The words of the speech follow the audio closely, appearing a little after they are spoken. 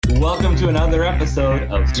Welcome to another episode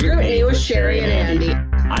of Scrutiny with Cheri and Andy.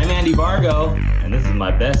 I'm Andy Vargo, and this is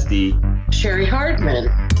my bestie, Cheri Hardman.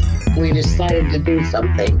 We decided to do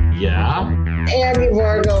something. Yeah? Andy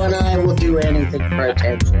Vargo and I will do anything for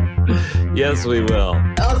attention. Yes, we will.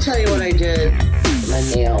 I'll tell you what I did. My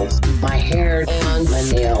nails, my hair, and my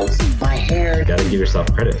nails, my hair. You gotta give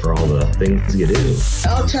yourself credit for all the things you do.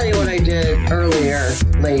 I'll tell you what I did earlier,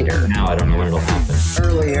 later. Now I don't know when it'll happen.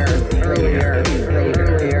 Earlier, later.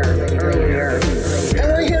 And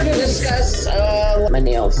we're here to discuss my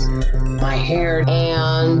nails, my hair,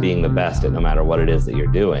 and Being the best at no matter what it is that you're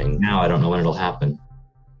doing. Now I don't know when it'll happen.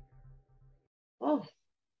 oh,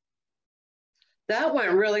 that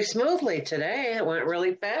went really smoothly today. It went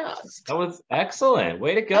really fast. That was excellent.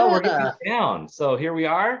 Way to go. We're getting it down. So here we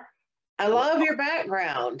are. I love your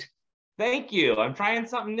background. Thank you. I'm trying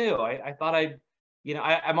something new. I thought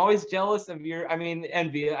I'm always jealous of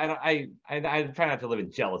envy. I try not to live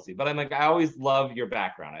in jealousy, but I always love your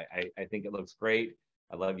background. I think it looks great.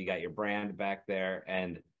 I love you got your brand back there.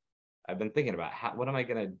 And I've been thinking about what am I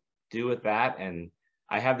going to do with that? And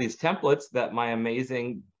I have these templates that my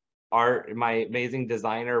amazing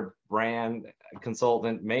designer brand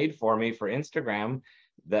consultant made for me for Instagram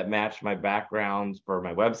that matched my background for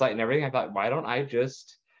my website and everything. I thought, why don't I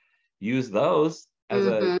just use those as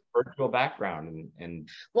a virtual background? And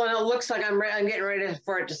well, it looks like I'm getting ready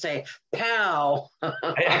for it to say pow.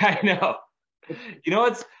 I know. You know,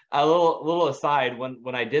 it's a little aside.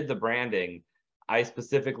 When I did the branding, I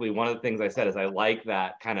specifically, one of the things I said is I like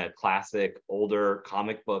that kind of classic older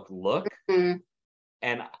comic book look.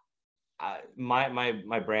 And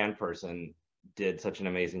my brand person did such an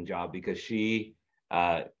amazing job because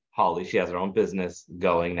Holly, she has her own business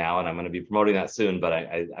going now, and I'm going to be promoting that soon, but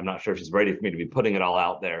I'm not sure she's ready for me to be putting it all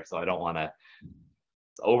out there. So I don't want to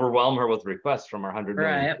overwhelm her with requests from our 100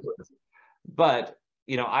 million. Right. But,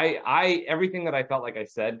 I everything that I felt like I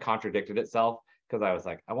said contradicted itself because I was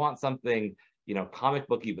like, I want something, comic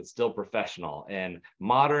booky, but still professional and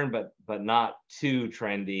modern, but not too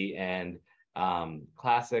trendy, and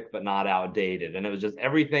classic, but not outdated. And it was just,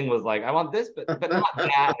 everything was like, I want this, but not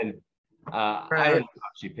that. And I don't know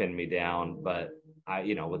how she pinned me down, but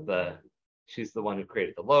she's the one who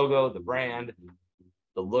created the logo, the brand,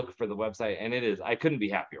 the look for the website, and I couldn't be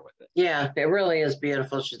happier with it. Yeah, it really is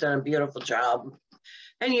beautiful. She's done a beautiful job,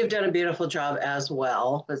 and you've done a beautiful job as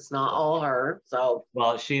well. It's not all her. So,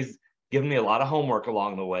 well, she's given me a lot of homework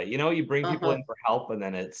along the way. You bring people in for help, and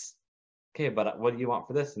then it's okay, but what do you want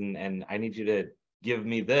for this? And I need you to give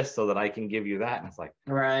me this so that I can give you that. And it's like,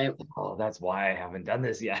 right. Oh, that's why I haven't done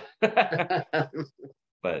this yet.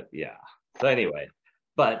 But yeah. So anyway,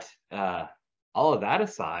 but all of that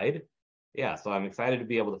aside, yeah. So I'm excited to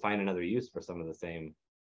be able to find another use for some of the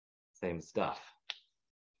same stuff.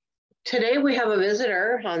 Today we have a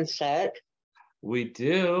visitor on set. We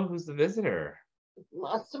do. Who's the visitor?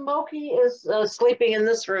 Smokey is sleeping in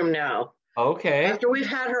this room now. Okay. After we've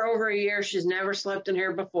had her over a year, she's never slept in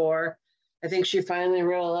here before. I think she finally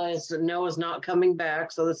realized that Noah's not coming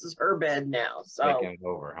back, so this is her bed now. So taking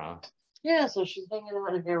over, huh? Yeah, so she's hanging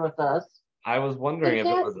out in here with us. I was wondering if it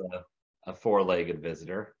was a four-legged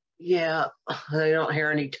visitor. Yeah, I don't hear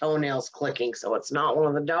any toenails clicking, so it's not one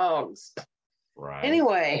of the dogs. Right.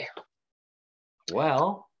 Anyway.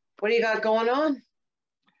 Well. What do you got going on?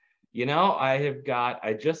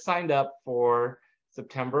 I just signed up for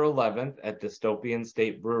September 11th at Dystopian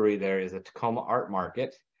State Brewery. There is a Tacoma art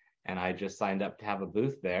market. And I just signed up to have a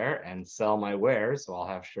booth there and sell my wares. So I'll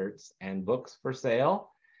have shirts and books for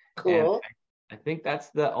sale. Cool. And I think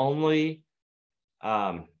that's the only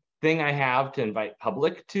thing I have to invite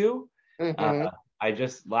public to.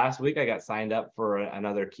 Last week I got signed up for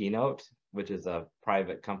another keynote, which is a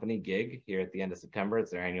private company gig here at the end of September.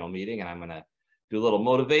 It's their annual meeting, and I'm going to do a little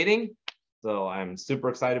motivating. So I'm super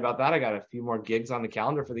excited about that. I got a few more gigs on the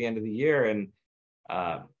calendar for the end of the year. And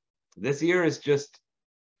this year is just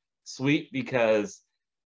sweet because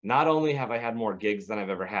not only have I had more gigs than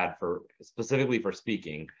I've ever had specifically for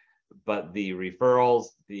speaking, but the referrals,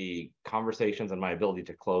 the conversations, and my ability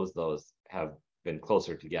to close those have been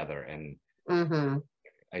closer together. And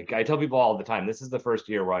I tell people all the time, this is the first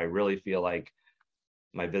year where I really feel like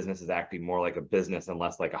my business is acting more like a business and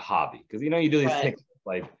less like a hobby. Because you do these things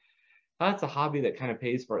like, it's a hobby that kind of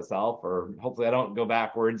pays for itself, or hopefully I don't go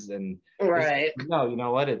backwards. And no, you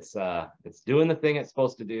know what? It's doing the thing it's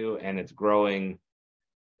supposed to do, and it's growing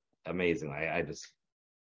amazingly. I just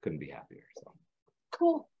couldn't be happier. So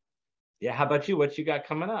cool. Yeah. How about you? What you got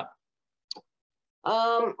coming up?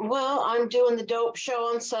 Well, I'm doing the Dope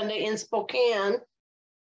Show on Sunday in Spokane.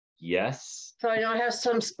 Yes. So I know I have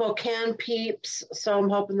some Spokane peeps, so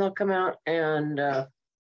I'm hoping they'll come out and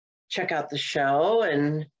check out the show.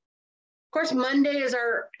 And of course, Monday is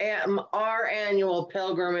our annual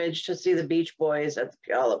pilgrimage to see the Beach Boys at the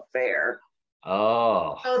Puyallup Fair.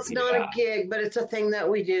 Oh, so it's not a gig, but it's a thing that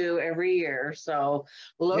we do every year. So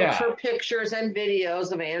look for pictures and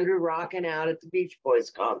videos of Andrew rocking out at the Beach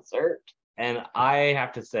Boys concert. And I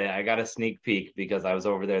have to say, I got a sneak peek because I was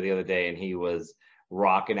over there the other day and he was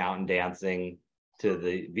rocking out and dancing to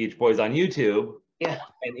the Beach Boys on YouTube. Yeah.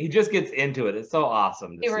 And he just gets into it. It's so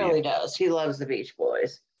awesome. He really does. He loves the Beach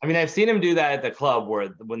Boys. I mean, I've seen him do that at the club where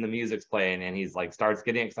when the music's playing and he's like starts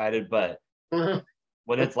getting excited, but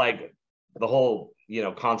when it's like the whole,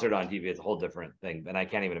 concert on TV, it's a whole different thing. And I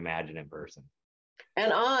can't even imagine in person.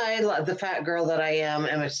 And I, the fat girl that I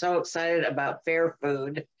am so excited about fair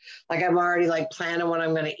food. Like I'm already like planning what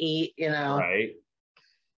I'm going to eat, Right.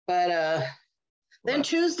 But then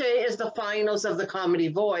Tuesday is the finals of the Comedy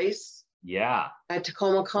Voice. Yeah. At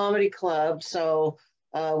Tacoma Comedy Club. So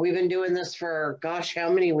we've been doing this for, gosh, how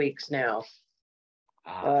many weeks now?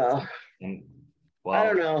 Well, I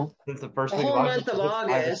don't know. Since the first whole month of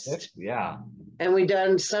August. Yeah.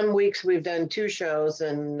 And some weeks we've done 2 shows.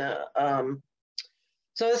 And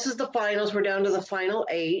so this is the finals. We're down to the final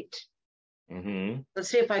 8. Mm-hmm. Let's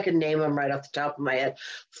see if I can name them right off the top of my head.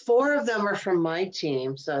 4 of them are from my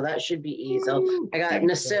team. So that should be easy. I got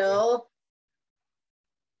Nasil.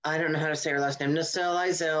 I don't know how to say her last name. Nasil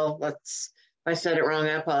Izil. If I said it wrong,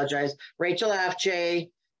 I apologize. Rachel Afjay,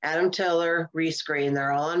 Adam Tiller, Reese Green.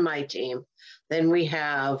 They're all on my team. Then we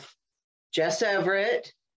have Jess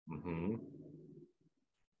Everett. Mm-hmm.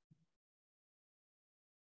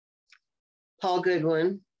 Paul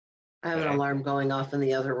Goodwin. I have an alarm going off in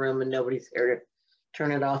the other room and nobody's here to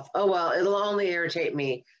turn it off. Oh, well, it'll only irritate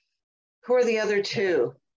me. Who are the other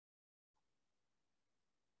 2?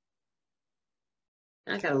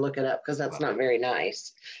 I got to look it up because that's not very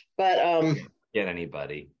nice. But get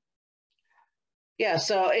anybody. Yeah,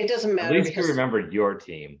 so it doesn't matter. At least you remembered your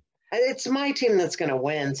team. It's my team that's going to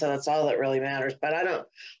win, so that's all that really matters. But I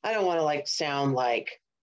don't want to like sound like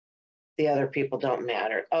the other people don't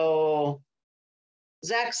matter. Oh,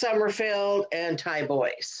 Zach Summerfield and Ty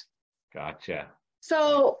Boyce. Gotcha.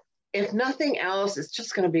 So if nothing else, it's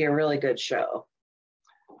just going to be a really good show.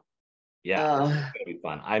 Yeah, it's going to be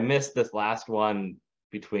fun. I missed this last one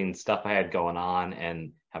between stuff I had going on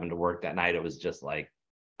and having to work that night. It was just like,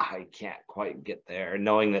 I can't quite get there.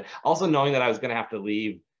 Knowing that I was going to have to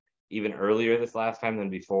leave even earlier this last time than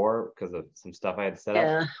before because of some stuff I had set up.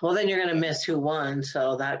 Yeah, well then you're going to miss who won.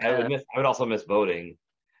 So that I would also miss voting.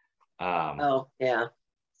 Oh, yeah.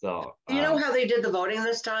 So do you know how they did the voting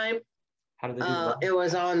this time? How did they do that? It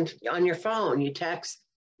was on your phone. You text.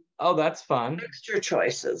 Oh, that's fun. Text your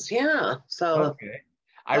choices. Yeah. So okay.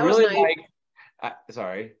 I really like.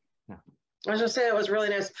 Sorry. I was gonna say it was really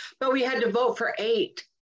nice, but we had to vote for 8.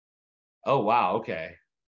 Oh wow. Okay.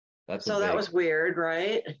 That was weird,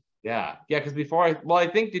 right? Yeah. Because before I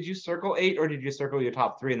think did you circle 8 or did you circle your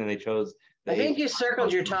top 3 and then they chose? I think you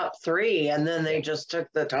circled your top 3 and then they just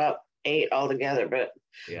took the top 8 altogether. But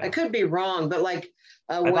I could be wrong. But like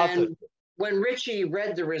when Richie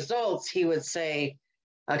read the results, he would say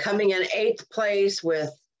coming in 8th place with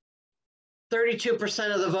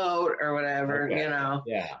 32% of the vote or whatever, Yeah.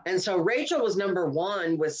 And so Rachel was number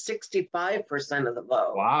 1 with 65% of the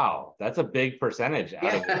vote. Wow. That's a big percentage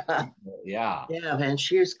out of it. Yeah. Yeah, man,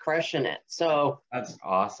 she was crushing it. So that's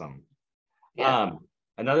awesome. Yeah.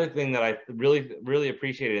 Another thing that I really, really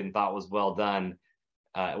appreciated and thought was well done,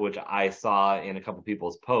 which I saw in a couple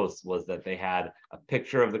people's posts, was that they had a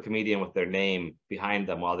picture of the comedian with their name behind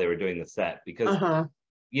them while they were doing the set. Because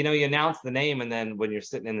you announce the name and then when you're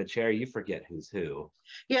sitting in the chair, you forget who's who.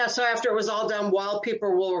 Yeah, so after it was all done, while people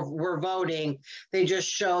were voting, they just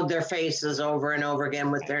showed their faces over and over again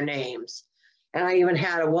with their names. And I even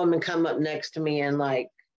had a woman come up next to me and like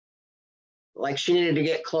she needed to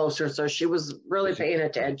get closer. So she was really paying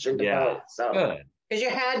attention to vote. So good. Because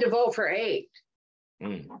you had to vote for 8.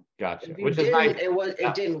 Gotcha. Which is nice.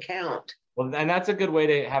 It didn't count. Well, and that's a good way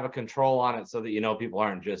to have a control on it so that people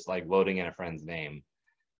aren't just like voting in a friend's name.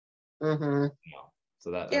 Mm-hmm. So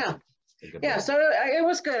that so it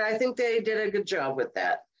was good. I think they did a good job with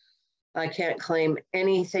that. I can't claim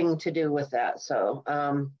anything to do with that. So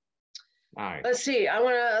all right. Let's see. I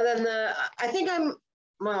want to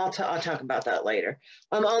I'll talk about that later.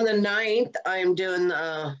 On the 9th, I'm doing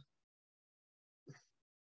I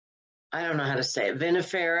don't know how to say it,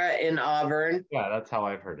 Vinifera in Auburn. Yeah, that's how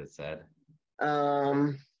I've heard it said.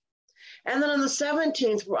 And then on the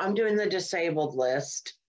 17th, I'm doing the disabled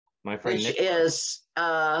list. My friend which Nick is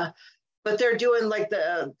but they're doing like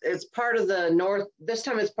it's part of the North. This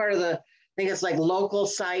time it's part of I think it's like local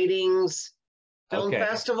sightings Film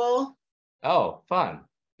Festival. Oh, fun.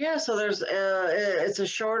 Yeah, so there's it's a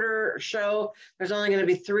shorter show. There's only going to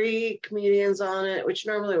be 3 comedians on it, which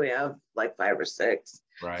normally we have like 5 or 6.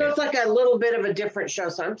 Right. So it's like a little bit of a different show.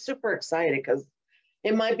 So I'm super excited because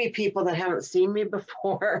it might be people that haven't seen me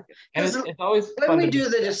before. And it's always when fun we do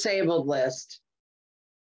the disabled list,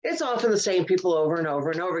 it's often the same people over and over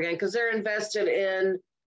and over again because they're invested in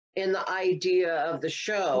the idea of the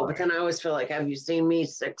show. Right. But then I always feel like, have you seen me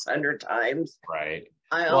 600 times? Right.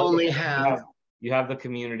 I only have. You have the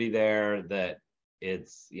community there that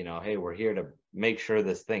it's, you know, hey, we're here to make sure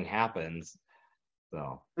this thing happens.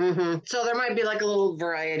 So. So there might be like a little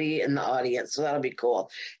variety in the audience. So that'll be cool.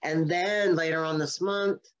 And then later on this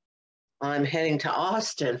month, I'm heading to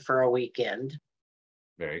Austin for a weekend.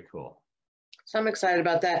 Very cool. So I'm excited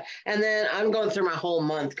about that. And then I'm going through my whole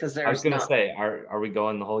month because there's. I was going to say, are we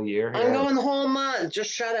going the whole year? I'm going the whole month. Just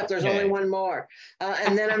shut up. There's only one more.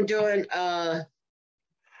 And then I'm doing,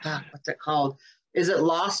 what's it called? Is it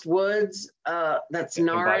Lost Woods? That's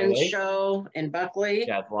Naren's show in Buckley.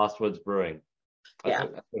 Yeah, it's Lost Woods Brewing.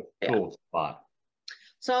 That's a cool spot.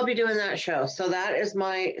 So I'll be doing that show. So that is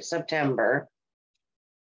my September.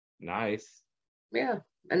 Nice. Yeah.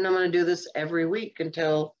 And I'm going to do this every week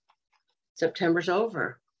until September's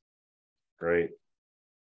over. Great.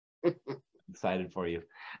 Excited for you.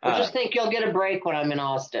 I just think you'll get a break when I'm in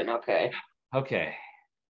Austin. Okay. Okay.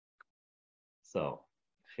 So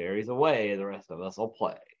Cheri's away. The rest of us will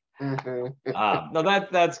play. No,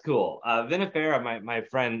 that's cool. Vinifera, my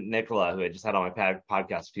friend Nicola, who I just had on my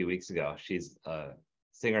podcast a few weeks ago, she's a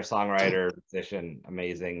singer-songwriter, musician,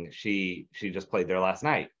 amazing. She just played there last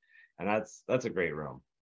night, and that's a great room.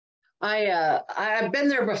 I've been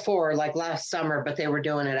there before, like last summer, but they were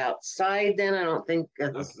doing it outside then. I don't think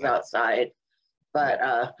this is outside, but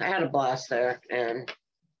I had a blast there, and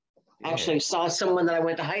actually saw someone that I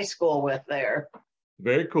went to high school with there.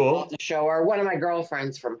 Very cool. The show, or one of my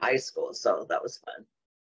girlfriends from high school, so that was fun.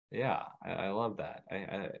 Yeah, I love that.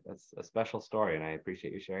 That's a special story, and I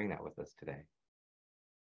appreciate you sharing that with us today.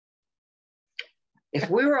 If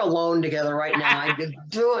we were alone together right now, I'd be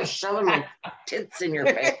shoving my tits in your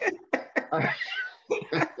face. We're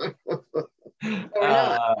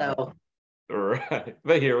not, so. Right,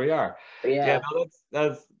 but here we are. Yeah, no,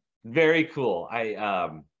 that's very cool.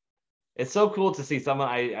 It's so cool to see someone.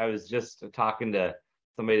 I was just talking to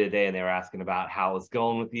somebody today, and they were asking about how it's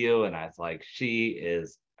going with you, and I was like,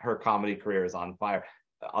 her comedy career is on fire.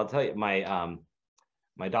 I'll tell you, my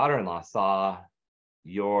daughter-in-law saw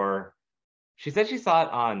she said she saw it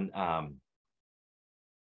on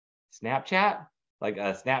Snapchat, like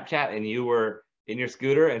a Snapchat, and you were in your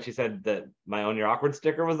scooter, and she said that my Own Your Awkward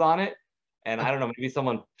sticker was on it, and I don't know, maybe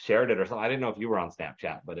someone shared it or something. I didn't know if you were on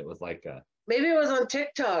Snapchat, but it was like maybe it was on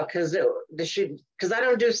TikTok because I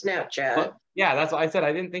don't do Snapchat. Well, yeah, that's what I said.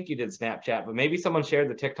 I didn't think you did Snapchat, but maybe someone shared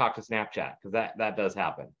the TikTok to Snapchat because that does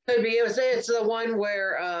happen. Could be. It's the one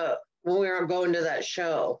where when we were going to that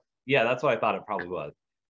show. Yeah, that's what I thought it probably was.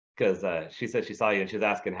 Because she said she saw you and she was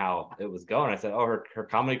asking how it was going. I said, oh, her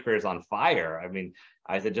comedy career is on fire. I mean,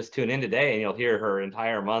 I said, just tune in today and you'll hear her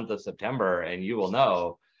entire month of September and you will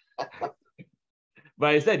know. But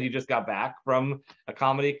I said, you just got back from a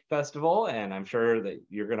comedy festival, and I'm sure that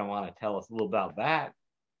you're going to want to tell us a little about that.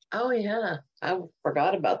 Oh, yeah. I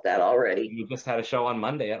forgot about that already. You just had a show on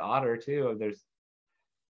Monday at Otter, too.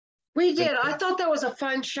 We did. I thought that was a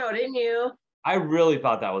fun show, didn't you? I really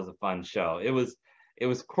thought that was a fun show. It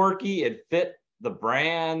was quirky. It fit the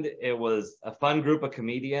brand. It was a fun group of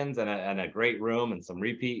comedians and a great room and some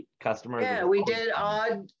repeat customers. Yeah, we did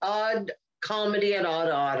odd comedy at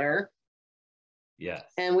Otter. Yes.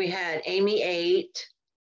 And we had Amy 8,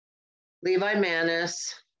 Levi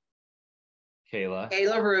Manis,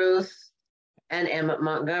 Kayla Ruth, and Emmett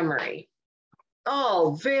Montgomery.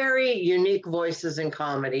 All very unique voices in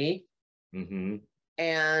comedy. Mm-hmm.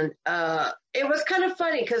 And it was kind of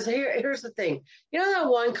funny because here's the thing. You know that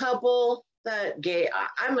one couple that gay,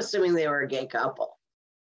 I'm assuming they were a gay couple.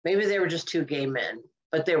 Maybe they were just 2 gay men,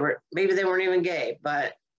 but maybe they weren't even gay,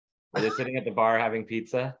 but. Were they sitting at the bar having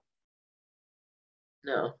pizza?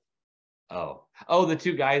 No. Oh, the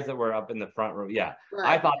 2 guys that were up in the front room. Yeah.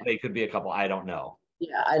 Right. I thought they could be a couple. I don't know.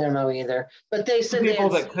 Yeah, I don't know either. But they said people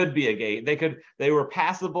that could be a gay. They were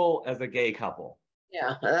passable as a gay couple.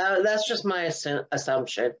 Yeah, that's just my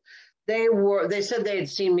assumption. They said they had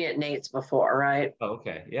seen me at Nate's before, right? Oh,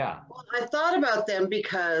 okay, yeah. Well, I thought about them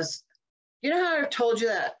because you know how I've told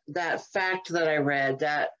you that fact that I read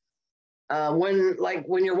that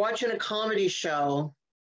when you're watching a comedy show,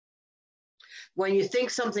 when you think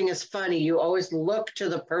something is funny, you always look to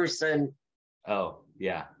the person. Oh,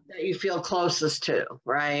 yeah. That you feel closest to,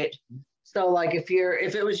 right? So like if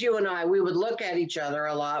it was you and I, we would look at each other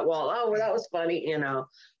a lot. Well, oh, well, that was funny, you know.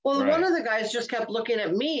 Well, one of the guys just kept looking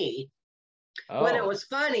at me when it was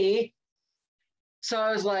funny. So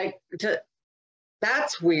I was like,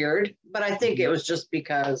 that's weird. But I think it was just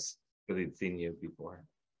because he'd seen you before.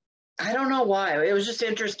 I don't know why. It was just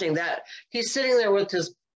interesting that he's sitting there with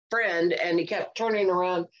his friend and he kept turning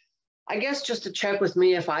around, I guess just to check with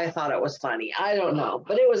me if I thought it was funny. I don't know,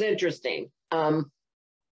 but it was interesting.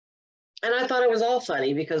 And I thought it was all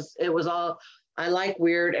funny because it was all, I like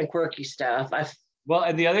weird and quirky stuff. Well,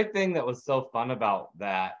 and the other thing that was so fun about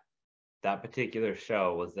that particular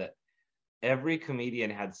show was that every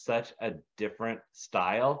comedian had such a different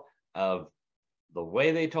style of the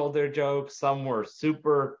way they told their jokes. Some were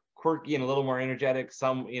super quirky and a little more energetic.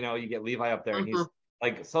 Some, you know, you get Levi up there and he's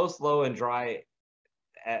like so slow and dry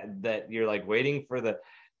that you're like waiting for the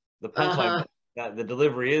punchline. That the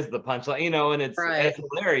delivery is the punchline, you know, and it's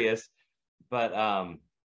hilarious. But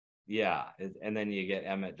yeah, and then you get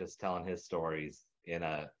Emmett just telling his stories in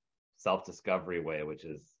a self-discovery way, which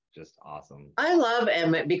is just awesome. I love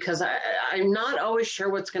Emmett because I'm not always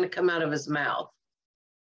sure what's going to come out of his mouth.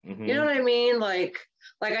 You know what I mean? Like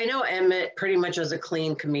I know Emmett pretty much is a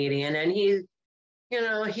clean comedian, and he, you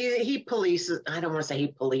know, he polices. I don't want to say he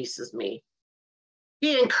polices me.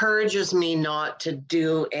 He encourages me not to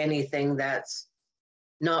do anything that's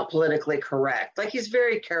not politically correct. Like he's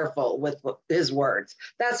very careful with his words.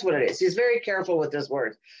 That's what it is. He's very careful with his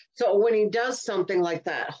words. So when he does something like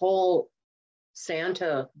that whole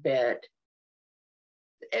Santa bit,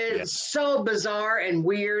 it's so bizarre and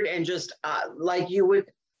weird and just like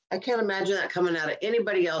I can't imagine that coming out of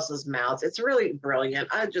anybody else's mouth. It's really brilliant.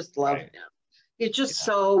 I just love him. It's just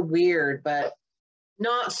so weird, but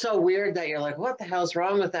not so weird that you're like, what the hell's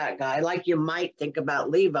wrong with that guy? Like you might think about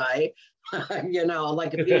Levi, you know,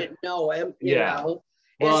 like if you didn't know him, you know.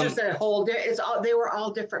 Well, it's just a whole, they were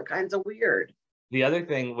all different kinds of weird. The other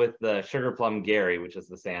thing with the Sugar Plum Gary, which is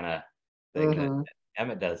the Santa thing that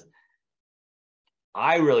Emmett does,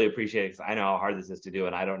 I really appreciate it because I know how hard this is to do,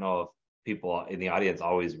 and I don't know if people in the audience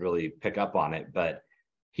always really pick up on it, but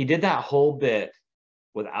he did that whole bit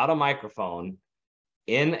without a microphone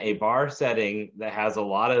in a bar setting that has a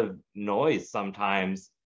lot of noise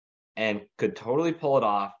sometimes, and could totally pull it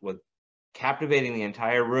off with captivating the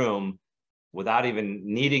entire room without even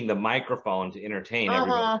needing the microphone to entertain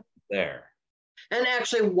everyone there. And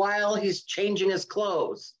actually while he's changing his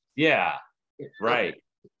clothes. Yeah, right.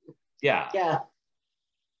 Yeah.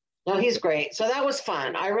 No, he's great. So that was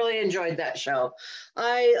fun. I really enjoyed that show.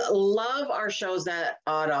 I love our shows at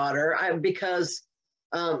Odd Otter because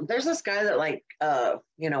there's this guy that like,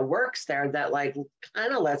 you know, works there that like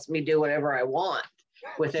kind of lets me do whatever I want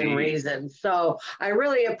within reason. So I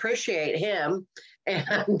really appreciate him.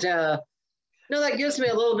 And, you know, that gives me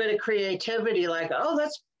a little bit of creativity, like, oh,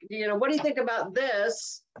 that's, you know, what do you think about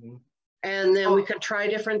this? And then we could try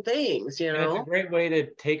different things, you know. It's a great way to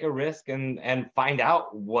take a risk and find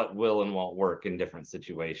out what will and won't work in different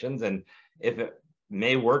situations. And if it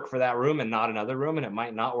may work for that room and not another room, and it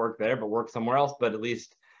might not work there, but work somewhere else, but at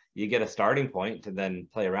least you get a starting point to then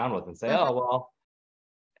play around with and say, oh, well,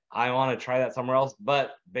 I want to try that somewhere else,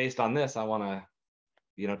 but based on this, I want to,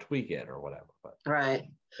 you know, tweak it or whatever. But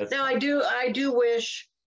now I do wish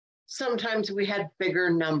sometimes we had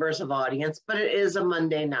bigger numbers of audience, but it is a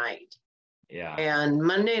Monday night. Yeah. And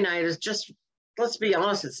Monday night is just, let's be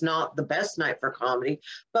honest, it's not the best night for comedy,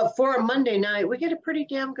 but for a Monday night, we get a pretty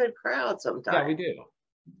damn good crowd sometimes. Yeah, we do.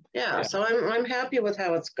 Yeah. So I'm happy with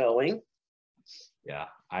how it's going. Yeah.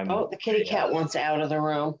 The kitty cat wants out of the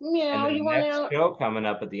room. Meow, and the you want out? next show coming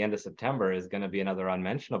up at the end of September is going to be another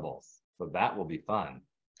Unmentionables. So that will be fun.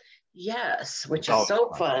 Yes, which is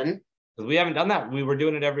so fun. Because we haven't done that. We were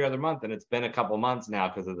doing it every other month, and it's been a couple months now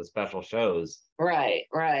because of the special shows. Right.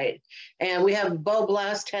 And we have Bo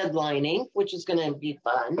Blast headlining, which is going to be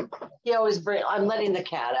fun. He always I'm letting the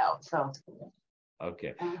cat out, so.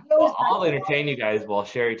 Okay. Well, I'll entertain you guys while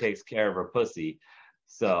Cheri takes care of her pussy.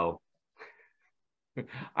 So, she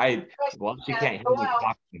can't hear me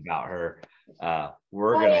talking about her.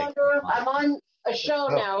 We're going to. Andrew, I'm on a show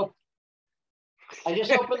now. I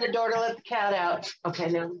just opened the door to let the cat out. Okay,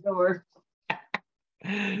 now the door.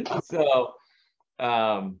 So,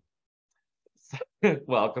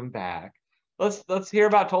 welcome back. Let's hear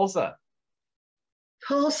about Tulsa.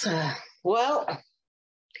 Tulsa. Well,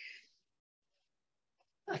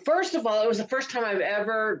 first of all, it was the first time I've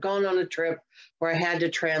ever gone on a trip where I had to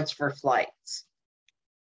transfer flights.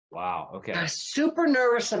 Wow. Okay. I was super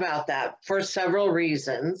nervous about that for several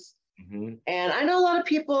reasons. And I know a lot of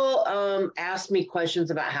people ask me questions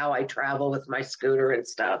about how I travel with my scooter and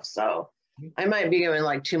stuff. So I might be giving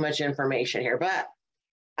like too much information here, but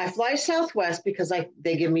I fly Southwest because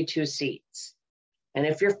they give me 2 seats. And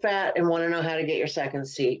if you're fat and want to know how to get your second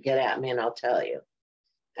seat, get at me and I'll tell you.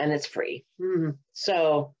 And it's free.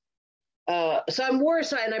 So I'm worried.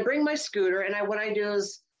 And I bring my scooter, and what I do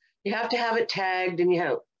is you have to have it tagged, and you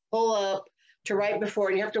have to pull up to right before,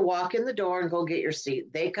 and you have to walk in the door and go get your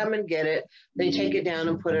seat. They come and get it. They take it down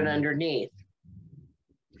and put it underneath.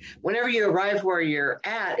 Whenever you arrive where you're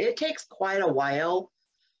at, it takes quite a while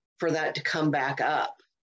for that to come back up.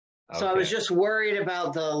 Okay. So I was just worried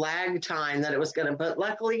about the lag time that it was going to, but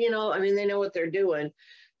luckily, I mean, they know what they're doing.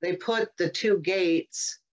 They put the 2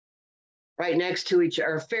 gates right next to each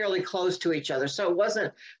other, fairly close to each other. So it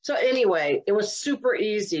wasn't, so anyway, it was super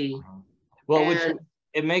easy. Well, which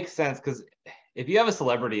it makes sense, because if you have a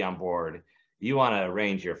celebrity on board, you want to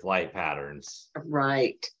arrange your flight patterns.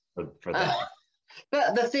 Right. For that.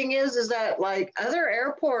 But the thing is that like other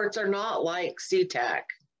airports are not like SeaTac.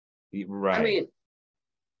 Right. I mean,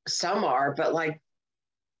 some are, but like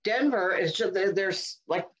Denver is just, there's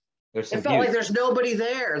like, it felt like there's nobody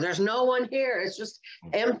there. There's no one here. It's just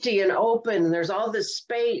empty and open. And there's all this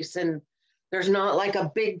space, and there's not like a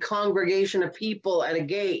big congregation of people at a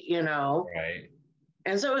gate, Right.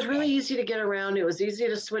 And so it was really easy to get around. It was easy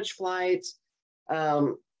to switch flights.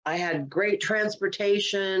 I had great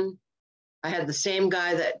transportation. I had the same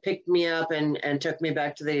guy that picked me up and took me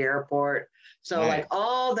back to the airport. So like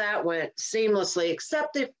all that went seamlessly,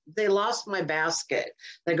 except they lost my basket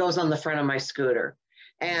that goes on the front of my scooter.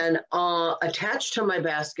 And attached to my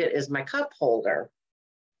basket is my cup holder,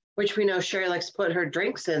 which we know Cheri likes to put her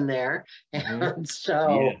drinks in there. And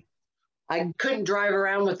so I couldn't drive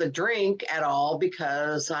around with a drink at all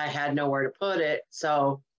because I had nowhere to put it.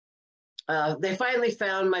 So they finally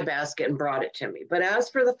found my basket and brought it to me. But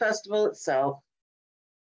as for the festival itself,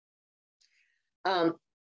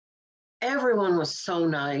 everyone was so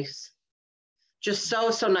nice, just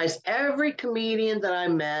so nice. Every comedian that I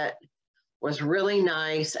met was really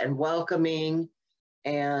nice and welcoming.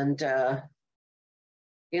 And,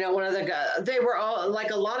 one of the guys, they were all like,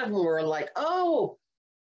 a lot of them were like, oh,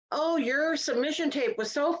 your submission tape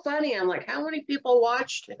was so funny. I'm like, how many people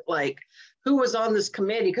watched it? Like, who was on this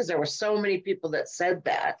committee? Because there were so many people that said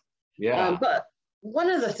that. Yeah. But one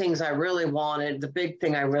of the things I really wanted, the big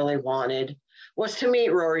thing I really wanted, was to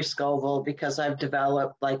meet Rory Scovel, because I've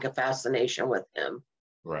developed like a fascination with him.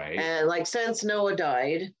 Right. And like since Noah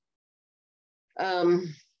died, that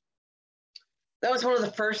was one of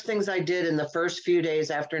the first things I did in the first few days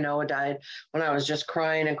after Noah died, when I was just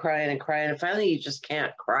crying and crying and crying. And finally, you just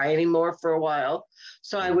can't cry anymore for a while.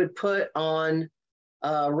 So I would put on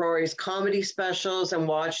Rory's comedy specials and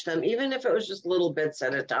watch them, even if it was just little bits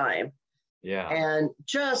at a time. Yeah. And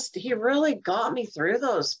he really got me through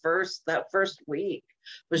that first week,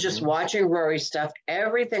 was just watching Rory's stuff.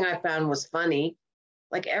 Everything I found was funny.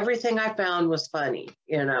 Like everything I found was funny,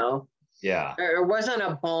 Yeah. There wasn't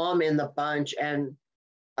a bomb in the bunch. And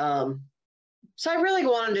so I really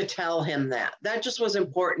wanted to tell him that. That just was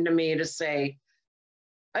important to me to say,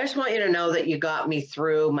 I just want you to know that you got me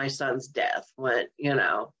through my son's death,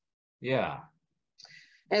 Yeah.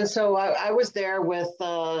 And so I was there with...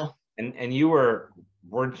 And you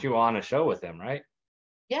weren't you on a show with him, right?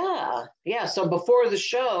 Yeah. So before the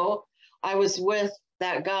show, I was with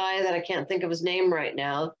that guy that I can't think of his name right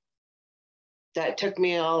now, that took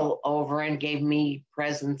me all over and gave me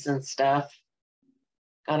presents and stuff.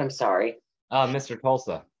 God, I'm sorry. Mr.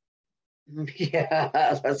 Tulsa.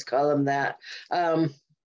 Yeah, let's call him that. I'm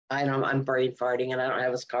brain farting and I don't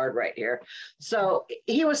have his card right here. So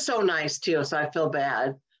he was so nice too, so I feel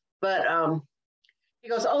bad. But he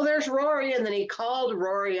goes, oh, there's Rory. And then he called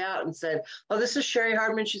Rory out and said, oh, this is Cheri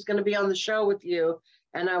Hardman. She's going to be on the show with you.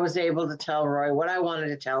 And I was able to tell Rory what I wanted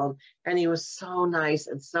to tell him. And he was so nice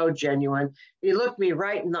and so genuine. He looked me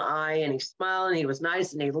right in the eye and he smiled and he was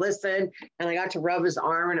nice and he listened. And I got to rub his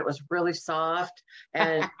arm and it was really soft.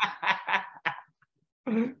 And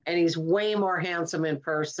and he's way more handsome in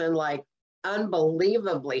person, like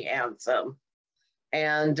unbelievably handsome.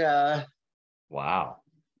 And wow.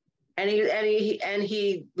 And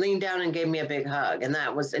he leaned down and gave me a big hug, and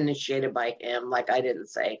that was initiated by him. Like, I didn't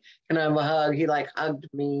say, "Can I have a hug?" He like hugged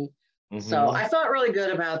me. So I felt really good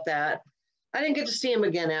about that. I didn't get to see him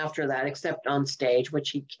again after that, except on stage, which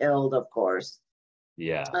he killed, of course.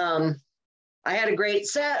 Yeah. I had a great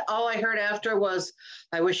set. All I heard after was,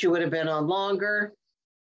 "I wish you would have been on longer."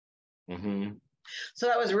 So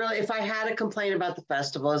that was really, if I had a complaint about the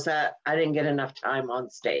festival, is that I didn't get enough time on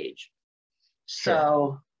stage. Sure.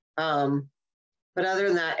 So. But other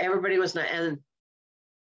than that, everybody was nice. And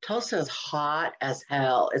Tulsa is hot as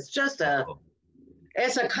hell. It's just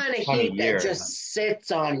It's a kind of heat that just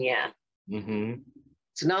sits on you. Mm-hmm.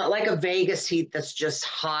 It's not like a Vegas heat that's just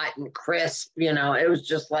hot and crisp, you know. It was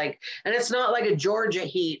just like, and it's not like a Georgia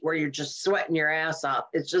heat where you're just sweating your ass off.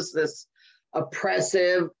 It's just this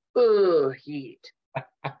oppressive heat.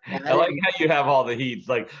 I like how you have all the heats,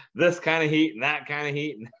 like this kind of heat and that kind of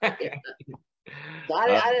heat. And yeah. So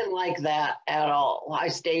I didn't like that at all. I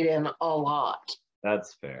stayed in a lot.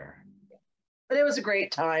 That's fair. But it was a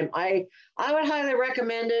great time. I would highly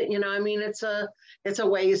recommend it. You know, I mean, it's a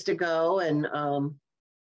ways to go and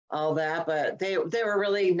all that, but they were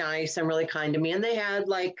really nice and really kind to me, and they had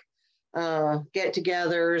like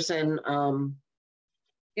get-togethers and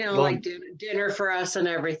you know, like dinner for us and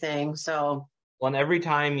everything. So, well, and every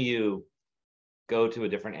time you go to a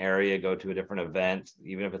different area, go to a different event,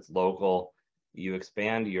 even if it's local, you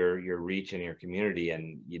expand your reach in your community,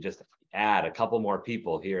 and you just add a couple more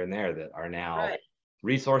people here and there that are now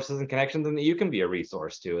resources and connections, and that you can be a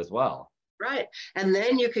resource to as well. Right. And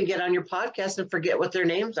then you can get on your podcast and forget what their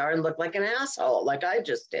names are and look like an asshole like I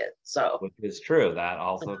just did. So, which is true. That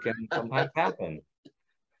also can sometimes happen.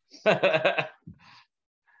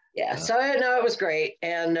 Yeah. So I know it was great.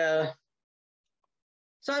 And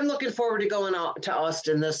so I'm looking forward to going out to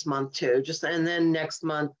Austin this month too. And then next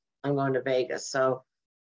month I'm going to Vegas. So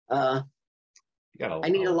I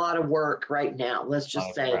need a lot of work right now. Let's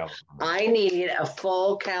just say I need a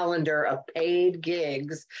full calendar of paid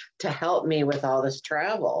gigs to help me with all this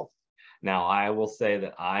travel. Now, I will say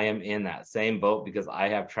that I am in that same boat because I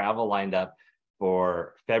have travel lined up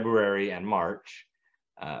for February and March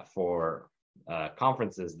for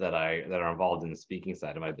conferences that are involved in the speaking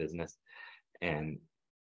side of my business. And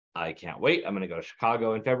I can't wait. I'm going to go to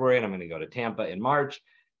Chicago in February, and I'm going to go to Tampa in March.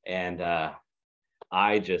 And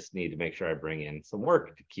I just need to make sure I bring in some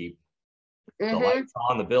work to keep the lights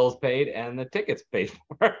on, the bills paid, and the tickets paid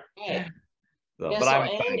for. Right. So,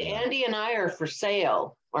 Andy and I are for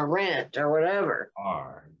sale or rent or whatever.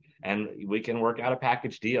 And we can work out a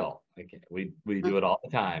package deal. We do it all the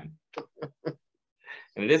time.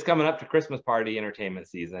 And it is coming up to Christmas party entertainment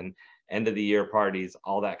season, end of the year parties,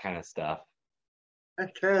 all that kind of stuff.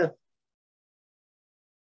 That's true.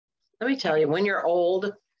 Let me tell you, when you're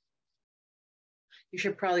old, you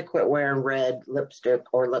should probably quit wearing red lipstick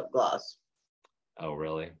or lip gloss. Oh,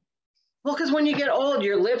 really? Well, because when you get old,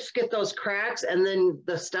 your lips get those cracks and then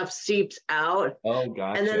the stuff seeps out. Oh,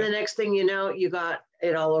 gotcha. And then the next thing you know, you got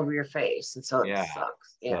it all over your face. And so it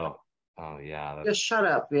sucks. Yeah. So, oh, yeah. Just shut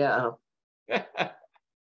up. Yeah.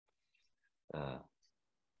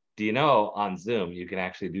 Do you know on Zoom, you can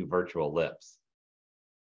actually do virtual lips?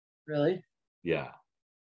 Really? Yeah.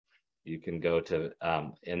 You can go to,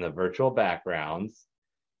 in the virtual backgrounds,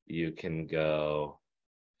 you can go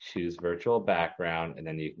choose virtual background, and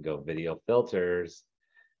then you can go video filters,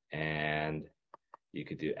 and you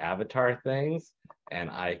could do avatar things, and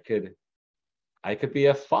I could be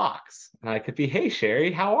a fox, and I could be, hey,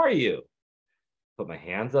 Cheri, how are you? Put my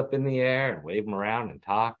hands up in the air and wave them around and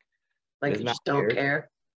talk. Like you just don't care?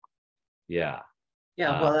 Yeah.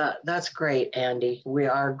 Yeah, well, that's great, Andy. We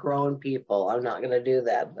are grown people. I'm not going to do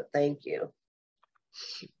that, but thank you.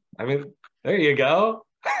 I mean, there you go.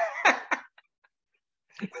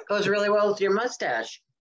 Goes really well with your mustache.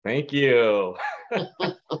 Thank you.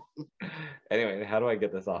 Anyway, how do I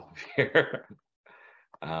get this off of here?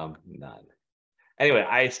 None. Anyway,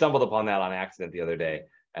 I stumbled upon that on accident the other day,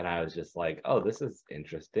 and I was just like, oh, this is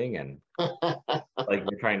interesting. And like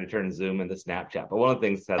you're trying to turn Zoom into Snapchat. But one of the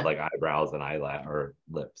things said like eyebrows and eyelash or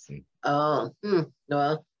lips. And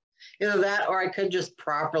well, either that or I could just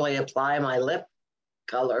properly apply my lip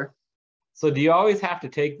color. So do you always have to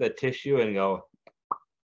take the tissue and go?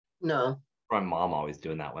 No. My mom always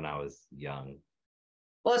doing that when I was young.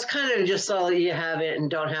 Well, it's kind of just so you have it and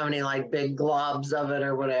don't have any like big globs of it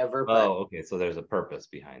or whatever. But, okay. So there's a purpose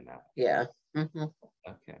behind that. Yeah.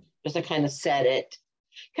 Okay. Just to kind of set it.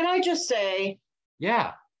 Can I just say?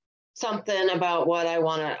 Yeah. Something about what I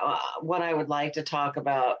want to, what I would like to talk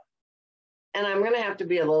about, and I'm going to have to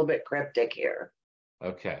be a little bit cryptic here.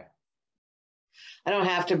 Okay. I don't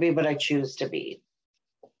have to be, but I choose to be.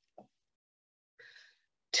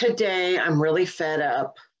 Today, I'm really fed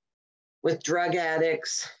up with drug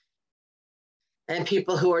addicts and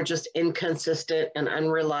people who are just inconsistent and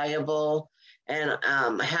unreliable, and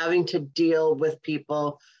having to deal with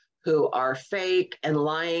people who are fake and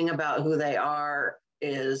lying about who they are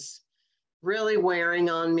is really wearing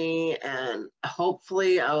on me. And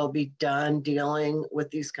hopefully I will be done dealing with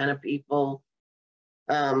these kind of people.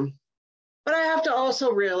 But I have to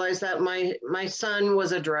also realize that my son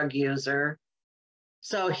was a drug user.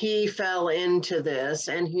 So he fell into this,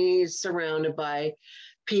 and he's surrounded by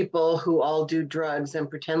people who all do drugs and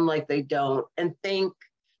pretend like they don't and think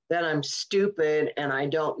that I'm stupid and I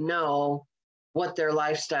don't know what their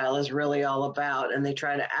lifestyle is really all about. And they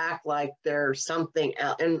try to act like they're something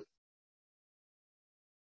else. And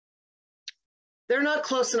they're not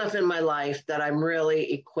close enough in my life that I'm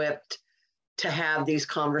really equipped to have these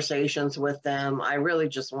conversations with them. I really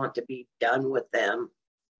just want to be done with them,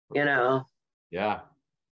 you know? Yeah.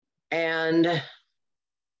 And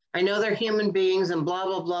I know they're human beings and blah,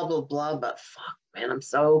 blah, blah, blah, blah, but fuck, man, I'm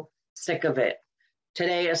so sick of it.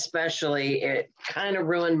 Today, especially, it kind of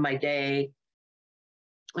ruined my day.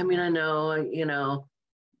 I mean, I know, you know,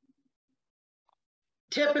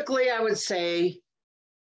 typically I would say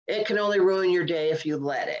it can only ruin your day if you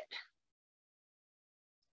let it.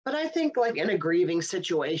 But I think like in a grieving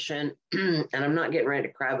situation, and I'm not getting ready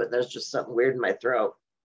to cry, but there's just something weird in my throat.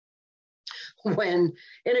 When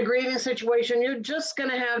in a grieving situation, you're just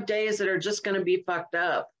going to have days that are just going to be fucked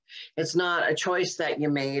up. It's not a choice that you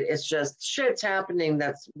made. It's just shit's happening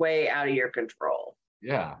that's way out of your control.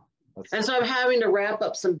 Yeah. And so I'm having to wrap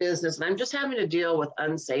up some business and I'm just having to deal with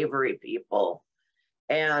unsavory people.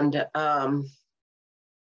 And I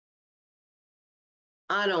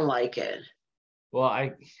don't like it.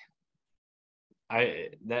 Well,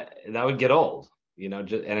 that would get old, you know,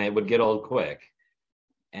 and it would get old quick.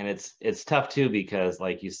 And it's tough too, because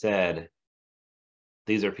like you said,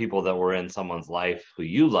 these are people that were in someone's life who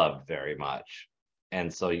you loved very much.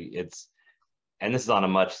 And so and this is on a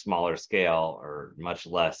much smaller scale or much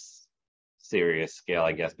less serious scale,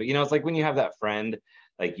 I guess. But you know, it's like when you have that friend,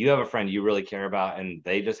 like you have a friend you really care about, and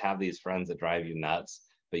they just have these friends that drive you nuts,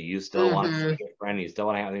 but you still want to see your friend, you still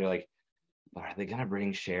want to have, you're like, are they gonna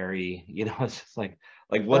bring Cheri? You know, it's just like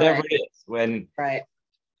whatever it is when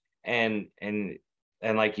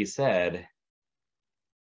and like you said,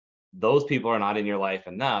 those people are not in your life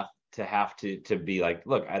enough to have to be like,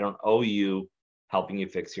 look, I don't owe you helping you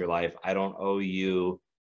fix your life. I don't owe you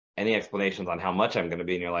any explanations on how much I'm going to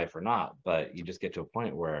be in your life or not. But you just get to a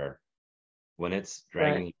point where when it's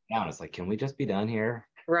dragging you down, it's like, can we just be done here?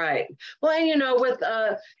 Right. Well, and you know, with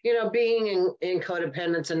you know, being in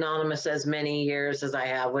Codependence Anonymous as many years as I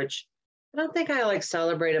have, which I don't think I like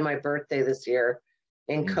celebrated my birthday this year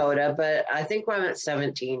in Coda, but I think I'm at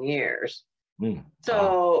 17 years.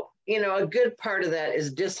 So, you know, a good part of that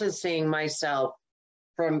is distancing myself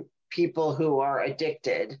from people who are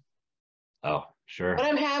addicted. Oh, sure. But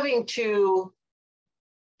I'm having to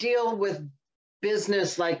deal with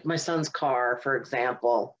business like my son's car, for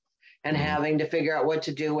example, and having to figure out what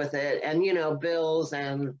to do with it, and, you know, bills,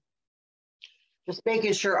 and just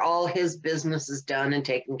making sure all his business is done and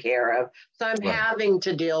taken care of. So I'm having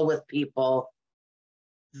to deal with people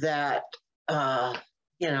that,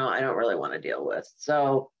 you know, I don't really want to deal with.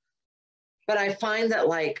 So, but I find that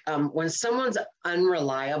like when someone's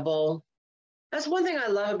unreliable, that's one thing I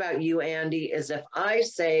love about you, Andy, is if I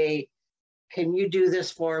say, can you do this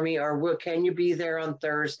for me? Or can you be there on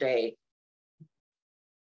Thursday?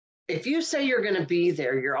 If you say you're going to be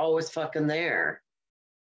there, you're always fucking there.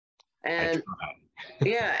 And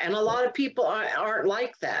yeah, and a lot of people aren't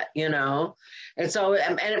like that, you know? And so,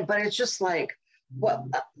 but it's just like, what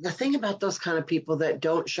the thing about those kind of people that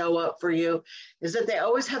don't show up for you is that they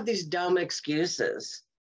always have these dumb excuses.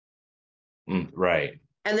 Right.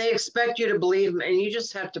 And they expect you to believe them, and you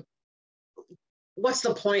just have to, what's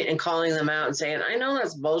the point in calling them out and saying, I know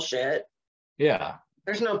that's bullshit. Yeah.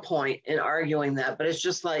 There's no point in arguing that, but it's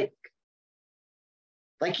just like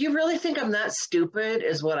you really think I'm that stupid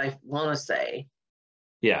is what I want to say.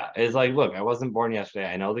 Yeah. It's like, look, I wasn't born yesterday.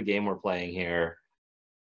 I know the game we're playing here.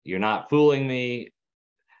 You're not fooling me.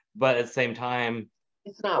 But at the same time,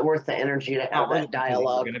 it's not worth the energy to have that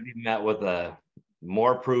dialogue. You're going to be met with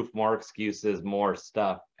more proof, more excuses, more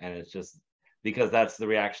stuff. And it's just because that's the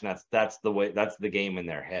reaction. That's the way, that's the game in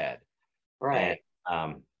their head. Right.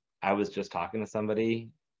 And I was just talking to somebody,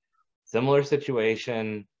 similar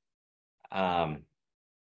situation,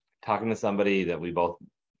 talking to somebody that we both,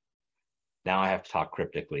 now I have to talk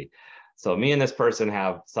cryptically. So me and this person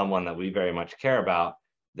have someone that we very much care about,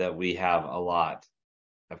 that we have a lot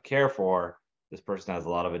of care for. This person has a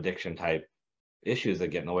lot of addiction type issues that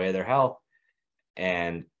get in the way of their health.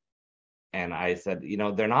 And I said, you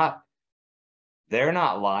know, they're not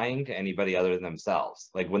lying to anybody other than themselves.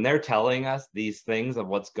 Like when they're telling us these things of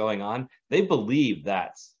what's going on, they believe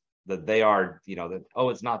that they are, you know, that, oh,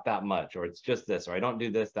 it's not that much, or it's just this, or I don't do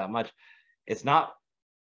this that much. It's not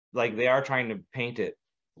like they are trying to paint it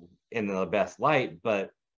in the best light,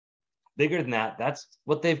 but bigger than that, that's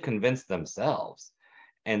what they've convinced themselves.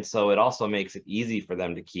 And so it also makes it easy for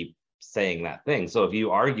them to keep saying that thing. So if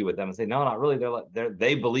you argue with them and say, no, not really,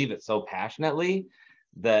 they believe it so passionately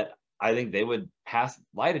that I think they would pass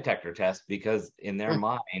lie detector tests because in their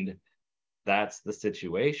mind, that's the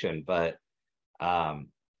situation. But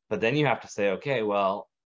then you have to say, okay, well,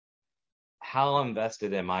 how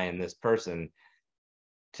invested am I in this person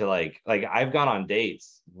to like I've gone on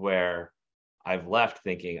dates where I've left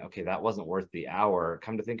thinking, okay, that wasn't worth the hour.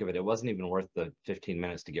 Come to think of it, it wasn't even worth the 15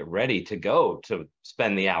 minutes to get ready to go to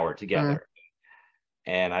spend the hour together.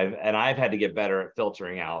 And I've had to get better at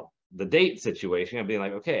filtering out the date situation and being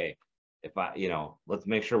like, okay, if I, let's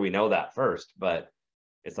make sure we know that first. But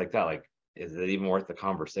it's like that, like, is it even worth the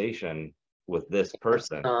conversation with this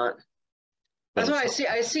person? That's why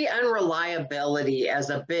I see unreliability as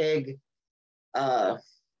a big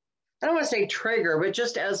I don't want to say trigger, but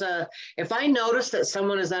just as if I notice that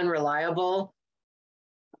someone is unreliable,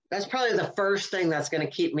 that's probably the first thing that's going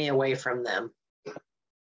to keep me away from them.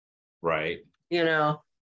 Right. I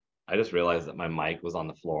just realized that my mic was on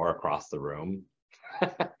the floor across the room.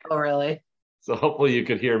 Oh, really? So hopefully you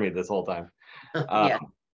could hear me this whole time. Yeah.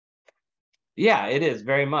 Yeah, it is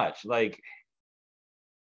very much like,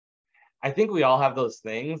 I think we all have those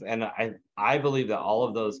things. And I believe that all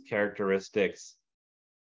of those characteristics,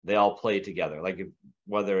 they all play together. Like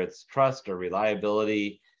whether it's trust or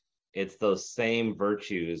reliability, it's those same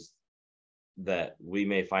virtues that we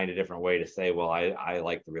may find a different way to say, well, I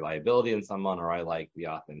like the reliability in someone, or I like the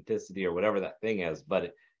authenticity, or whatever that thing is.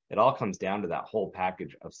 But it all comes down to that whole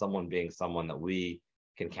package of someone being someone that we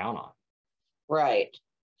can count on. Right.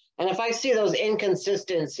 And if I see those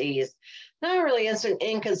inconsistencies, not really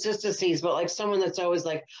inconsistencies, but like someone that's always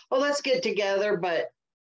like, oh, let's get together, but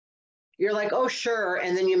you're like, oh, sure.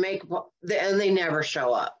 And then and they never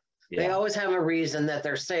show up. Yeah. They always have a reason that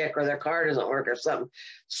they're sick or their car doesn't work or something.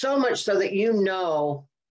 So much so that you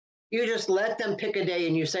just let them pick a day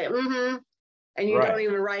and you say, and you don't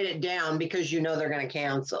even write it down because they're going to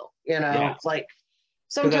cancel. It's like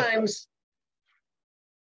sometimes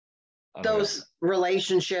those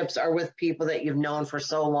relationships are with people that you've known for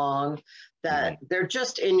so long that they're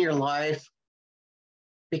just in your life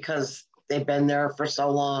because they've been there for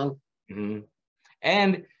so long.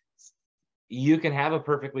 And you can have a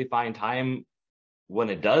perfectly fine time when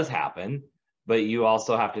it does happen, but you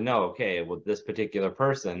also have to know, okay, with this particular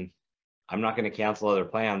person, I'm not going to cancel other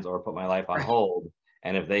plans or put my life on hold.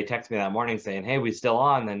 And if they text me that morning saying, hey, we still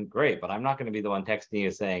on, then great. But I'm not going to be the one texting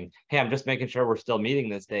you saying, hey, I'm just making sure we're still meeting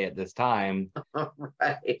this day at this time.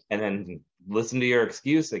 Right. And then listen to your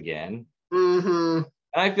excuse again. And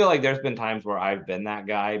I feel like there's been times where I've been that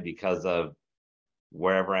guy because of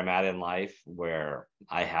wherever I'm at in life, where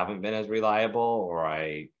I haven't been as reliable, or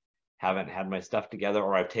I haven't had my stuff together,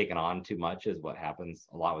 or I've taken on too much, is what happens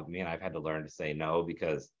a lot with me. And I've had to learn to say no,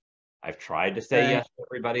 because I've tried to say yes to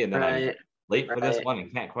everybody, and then I'm late for this one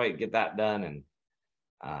and can't quite get that done. And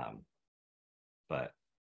but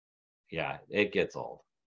yeah, it gets old.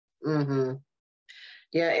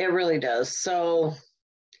 Yeah, it really does. So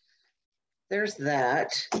there's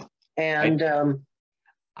that. And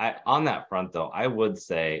on that front though, I would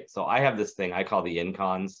say, so I have this thing I call the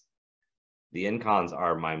incons. The incons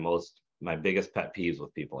are my biggest pet peeves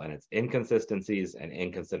with people, and it's inconsistencies and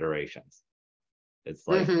inconsiderations. It's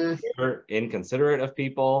like you're inconsiderate of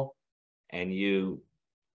people, and you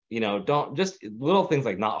don't, just little things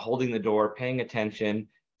like not holding the door, paying attention,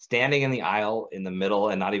 standing in the aisle in the middle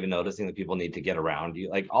and not even noticing that people need to get around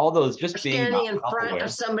you, like all those, just being standing in front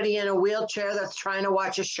of somebody in a wheelchair that's trying to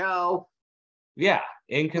watch a show. Yeah,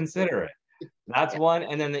 inconsiderate. That's one.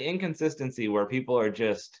 And then the inconsistency where people are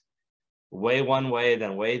just way one way,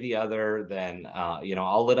 then way the other, then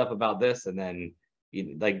all lit up about this, and then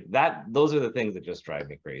like that. Those are the things that just drive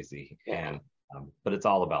me crazy. And but it's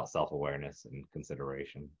all about self-awareness and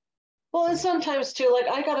consideration. Well, and sometimes too, like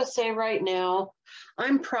I gotta say right now,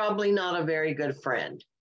 I'm probably not a very good friend.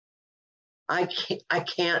 I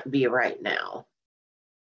can't be right now.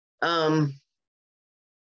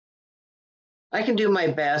 I can do my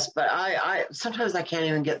best, but I sometimes I can't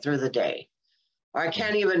even get through the day, or I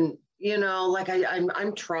can't even, like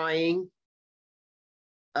I'm trying.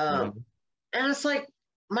 And it's like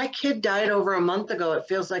my kid died over a month ago. It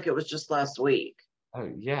feels like it was just last week. Oh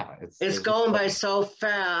yeah, it's going by so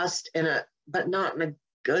fast, but not in a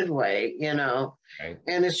good way, Right.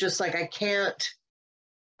 And it's just like I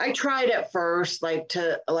tried at first, like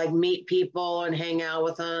to meet people and hang out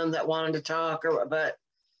with them that wanted to talk, but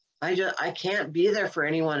I can't be there for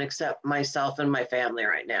anyone except myself and my family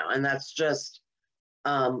right now, and that's just.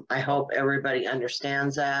 I hope everybody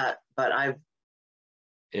understands that, but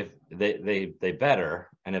if they better,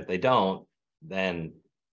 and if they don't, then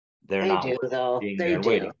they're not being there and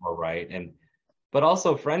waiting for, right? And but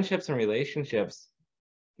also friendships and relationships,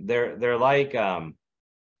 they're like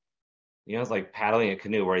it's like paddling a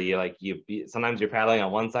canoe where sometimes you're paddling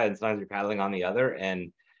on one side and sometimes you're paddling on the other,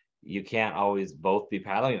 and you can't always both be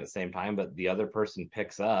paddling at the same time, but the other person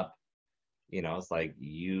picks up, it's like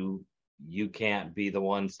you can't be the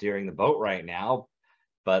one steering the boat right now.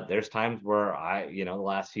 But there's times where the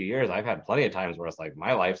last few years, I've had plenty of times where it's like,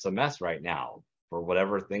 my life's a mess right now for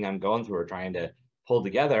whatever thing I'm going through or trying to pull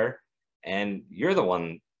together. And you're the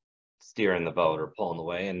one steering the boat or pulling the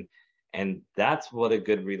way. And that's what a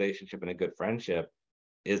good relationship and a good friendship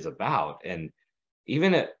is about. And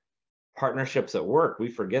even at partnerships at work, we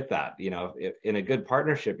forget that, if, in a good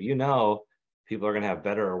partnership, people are going to have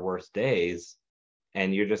better or worse days,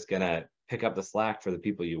 and you're just going to pick up the slack for the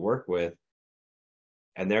people you work with,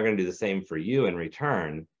 and they're going to do the same for you in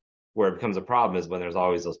return. Where it becomes a problem is when there's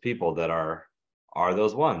always those people that are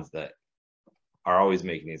those ones that are always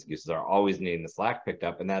making excuses, are always needing the slack picked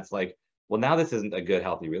up. And that's like, well, now this isn't a good,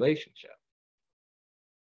 healthy relationship.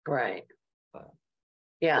 Right.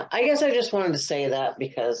 Yeah, I guess I just wanted to say that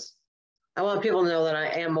because I want people to know that I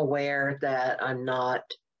am aware that I'm not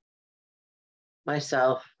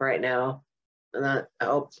myself right now. And I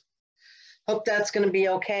hope that's going to be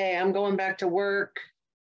okay. I'm going back to work.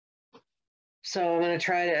 So I'm going to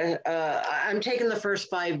try to, I'm taking the first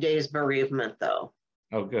 5 days bereavement though.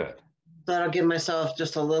 Oh, good. So that'll give myself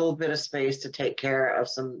just a little bit of space to take care of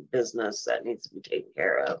some business that needs to be taken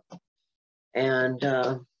care of. And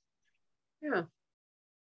yeah.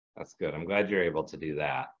 That's good. I'm glad you're able to do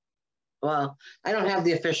that. Well, I don't have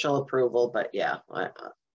the official approval, but yeah,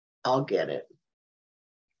 I'll get it.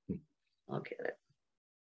 I'll get it.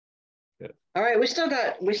 Good. All right, we still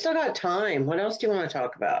got time. What else do you want to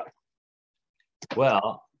talk about?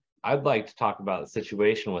 Well, I'd like to talk about the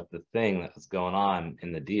situation with the thing that was going on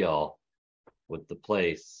in the deal with the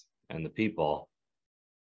place and the people,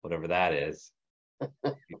 whatever that is,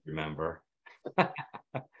 if you remember.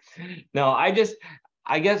 No, I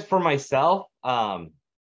guess for myself, I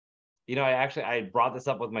brought this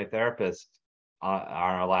up with my therapist on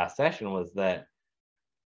our last session, was that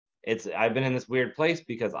I've been in this weird place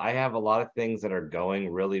because I have a lot of things that are going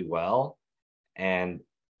really well, and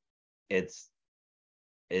it's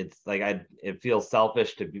like it feels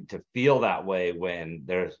selfish to feel that way when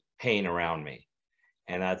there's pain around me.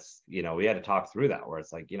 And that's, we had to talk through that, where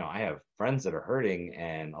it's like, I have friends that are hurting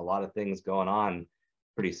and a lot of things going on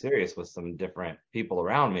pretty serious with some different people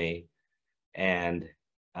around me. And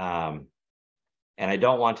I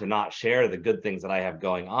don't want to not share the good things that I have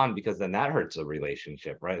going on, because then that hurts a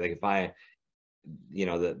relationship, right? Like if I,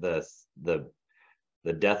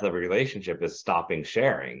 the death of a relationship is stopping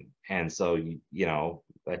sharing. And so,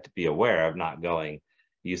 to be aware of not going,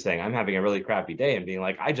 you saying, I'm having a really crappy day, and being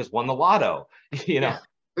like, I just won the lotto,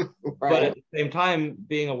 Right. But at the same time,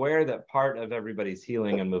 being aware that part of everybody's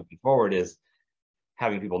healing and moving forward is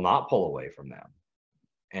having people not pull away from them.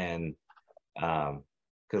 And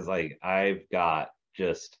because like I've got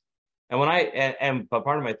just, and but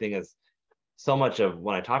part of my thing is, so much of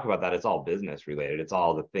when I talk about that, it's all business related. It's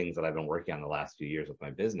all the things that I've been working on the last few years with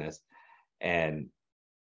my business. And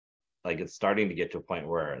like, it's starting to get to a point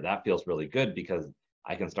where that feels really good, because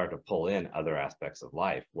I can start to pull in other aspects of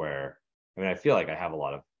life where, I feel like I have a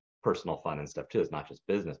lot of personal fun and stuff too. It's not just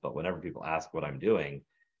business, but whenever people ask what I'm doing,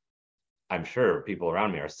 I'm sure people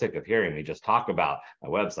around me are sick of hearing me just talk about my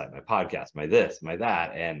website, my podcast, my this, my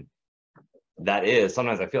that. And that is,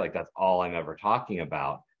 sometimes I feel like that's all I'm ever talking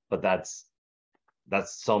about, but that's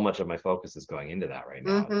so much of my focus is going into that right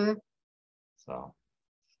now. Mm-hmm. So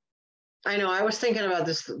I know, I was thinking about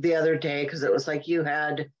this the other day, because it was like you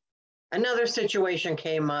had another situation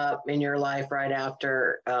came up in your life right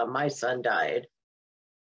after my son died.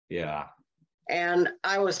 Yeah. And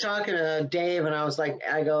I was talking to Dave, and I was like,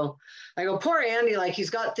 I go, poor Andy, like he's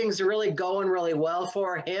got things really going really well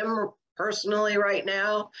for him personally right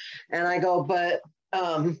now. And I go, but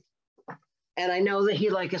and I know that he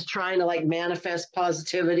like is trying to like manifest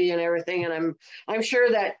positivity and everything. And I'm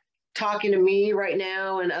sure that talking to me right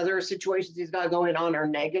now and other situations he's got going on are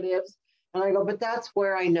negatives. And I go, but that's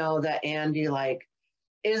where I know that Andy like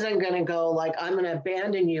isn't going to go like, I'm going to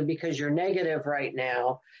abandon you because you're negative right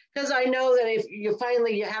now. Because I know that if you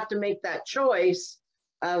have to make that choice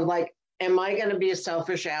of like, am I going to be a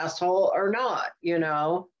selfish asshole or not,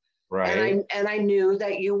 Right. And I knew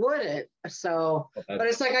that you wouldn't. So, but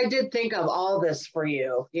it's like, I did think of all this for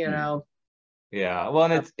you, Yeah. Well,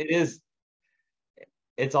 and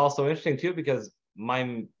it's also interesting too, because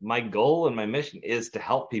my goal and my mission is to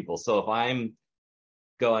help people. So if I'm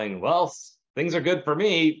going, well, things are good for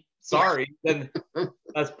me, sorry, then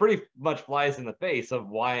that's pretty much flies in the face of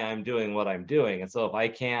why I'm doing what I'm doing. And so if I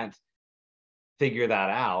can't figure that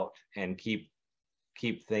out and keep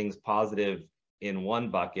keep things positive in one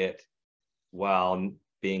bucket while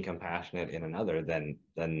being compassionate in another, then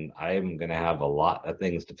I'm going to have a lot of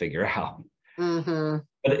things to figure out. But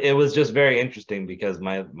it was just very interesting because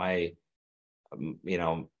my you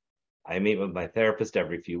know, I meet with my therapist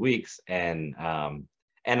every few weeks, and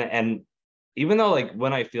even though like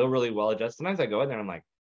when I feel really well adjusted, sometimes I go in there and I'm like,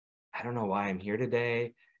 I don't know why I'm here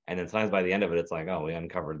today. And then sometimes by the end of it, it's like, oh, we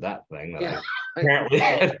uncovered that thing that I apparently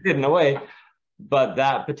hidden away. But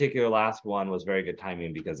that particular last one was very good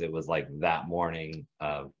timing because it was like that morning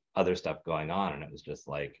of other stuff going on. And it was just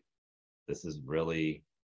like, this is really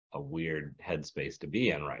a weird headspace to be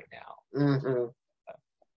in right now.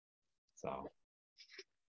 So.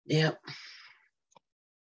 Yeah.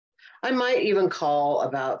 I might even call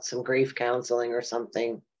about some grief counseling or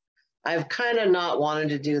something. I've kind of not wanted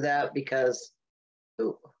to do that because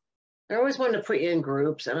they're always wanting to put you in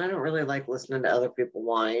groups, and I don't really like listening to other people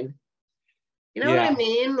whine. You know what I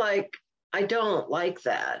mean? Like, I don't like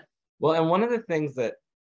that. Well, and one of the things that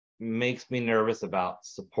makes me nervous about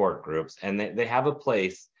support groups, and they have a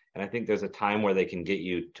place, and I think there's a time where they can get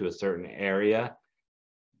you to a certain area.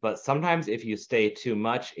 But sometimes if you stay too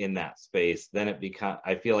much in that space, then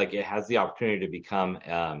I feel like it has the opportunity to become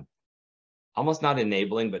almost not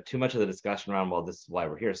enabling, but too much of the discussion around, well, this is why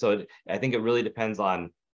we're here. So I think it really depends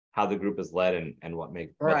on how the group is led and what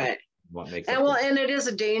makes and it is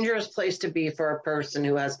a dangerous place to be for a person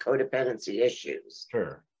who has codependency issues.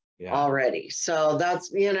 Sure. Yeah. Already. So that's,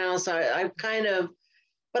 so I'm kind of,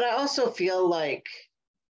 but I also feel like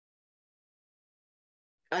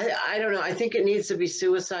I don't know. I think it needs to be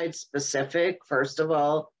suicide specific, first of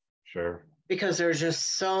all. Sure. Because there's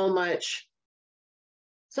just so much.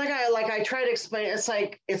 It's like I try to explain. It's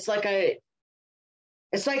like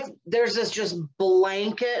there's this just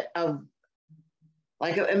blanket of,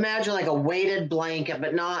 like, imagine like a weighted blanket,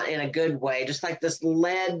 but not in a good way. Just like this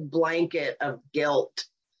lead blanket of guilt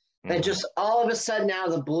that just all of a sudden out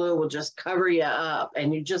of the blue will just cover you up,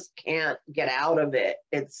 and you just can't get out of it.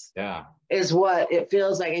 Is what it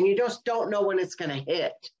feels like, and you just don't know when it's going to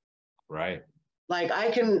hit. Right. Like I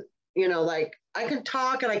can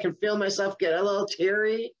talk and I can feel myself get a little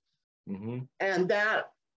teary, and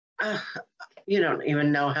that you don't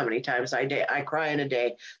even know how many times I cry in a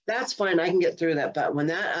day. That's fine. I can get through that. But when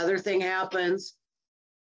that other thing happens,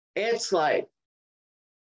 it's like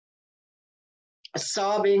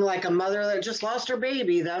sobbing like a mother that just lost her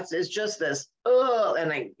baby. It's just this,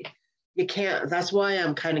 and you can't. That's why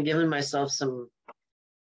I'm kind of giving myself some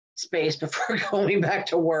space before going back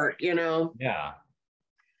to work, Yeah.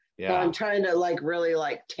 So I'm trying to really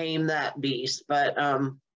tame that beast, but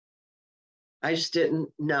I just didn't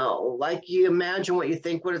know. Like, you imagine what you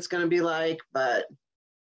think what it's going to be like, but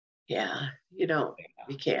you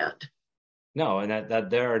can't. No, and that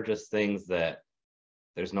there are just things that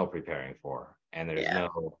there's no preparing for, and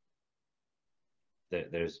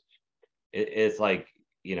there's it's like,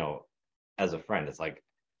 as a friend, it's like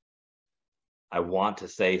I want to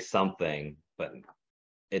say something, but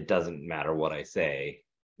it doesn't matter what I say.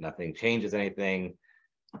 Nothing changes anything.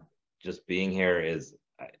 Just being here is,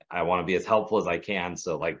 I want to be as helpful as I can.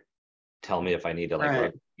 So tell me if I need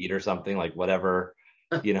to eat or something, whatever,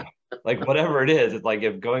 whatever it is. It's like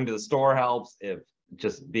if going to the store helps, if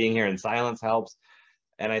just being here in silence helps.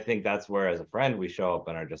 And I think that's where, as a friend, we show up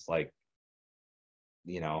and are just like,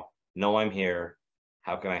 know I'm here.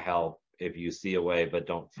 How can I help? If you see a way, but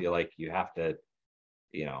don't feel like you have to,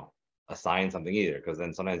 assign something either. Because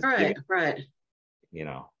then sometimes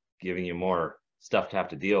giving you more stuff to have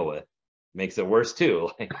to deal with makes it worse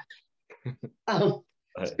too.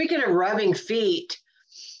 Speaking of rubbing feet,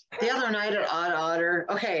 the other night at Odd Otter,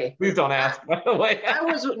 okay. Please don't ask, by the way. I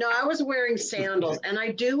was wearing sandals, and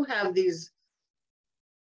I do have this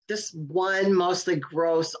one mostly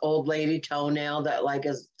gross old lady toenail that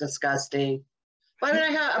is disgusting. I mean,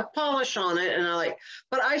 I had a polish on it, and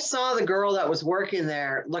but I saw the girl that was working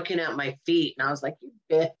there looking at my feet, and I was like, you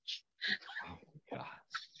bitch. Oh my God.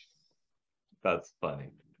 That's funny.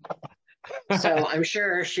 So I'm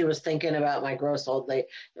sure she was thinking about my gross old lady.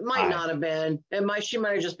 It might not have been. She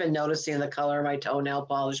might have just been noticing the color of my toenail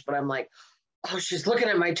polish, but I'm like, oh, she's looking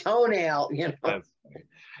at my toenail, That's funny.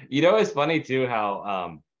 It's funny too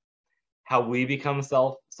how we become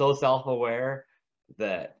so self-aware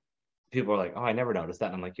that people are like, oh, I never noticed that.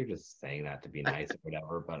 And I'm like, you're just saying that to be nice or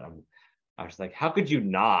whatever. But I was like, how could you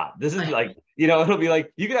not? This is it'll be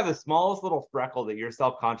like, you could have the smallest little freckle that you're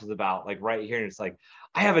self-conscious about, right here. And it's like,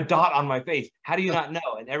 I have a dot on my face. How do you not know?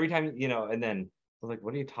 And every time, and then I was like,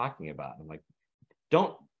 what are you talking about? And I'm like,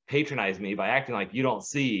 don't patronize me by acting like you don't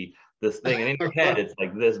see this thing. And in your head, it's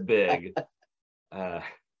like this big.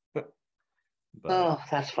 But oh,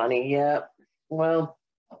 that's funny. Yeah. Well,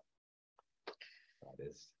 that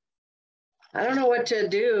is. I don't know what to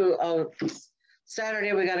do. Oh,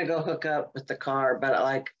 Saturday we got to go hook up with the car, but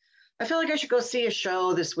like, I feel like I should go see a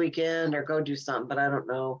show this weekend or go do something, but I don't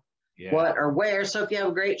know what or where. So if you have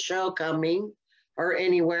a great show coming or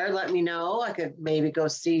anywhere, let me know. I could maybe go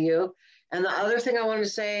see you. And the other thing I wanted to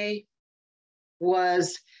say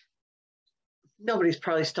was nobody's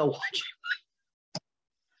probably still watching.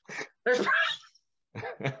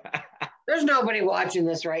 There's nobody watching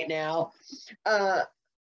this right now. But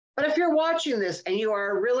if you're watching this and you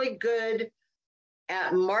are really good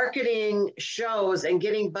at marketing shows and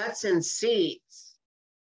getting butts in seats,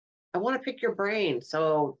 I want to pick your brain.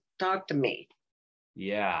 So talk to me.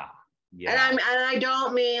 Yeah. And I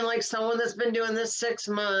don't mean like someone that's been doing this 6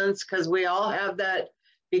 months, because we all have that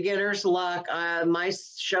beginner's luck. My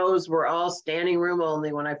shows were all standing room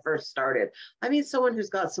only when I first started. I mean someone who's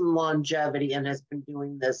got some longevity and has been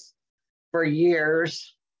doing this for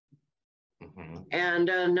years and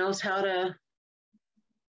knows how to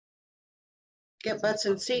get butts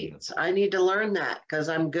in seats. I need to learn that because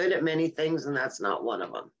I'm good at many things and that's not one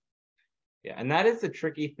of them. Yeah, and that is the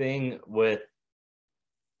tricky thing with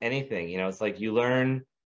anything. You know, it's like you learn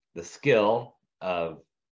the skill of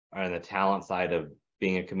or the talent side of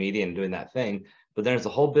being a comedian doing that thing, but there's a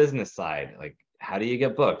whole business side. Like, how do you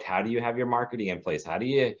get booked? How do you have your marketing in place? How do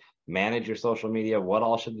you manage your social media? What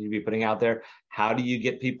all should you be putting out there? How do you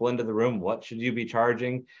get people into the room? What should you be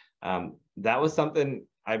charging? That was something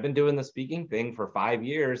I've been doing the speaking thing for 5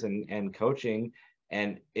 years and coaching,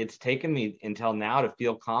 and it's taken me until now to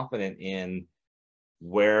feel confident in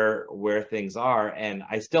where things are, and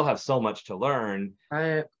I still have so much to learn.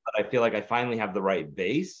 Right. But I feel like I finally have the right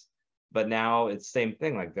base. But now it's the same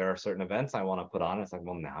thing. Like, there are certain events I want to put on. It's like,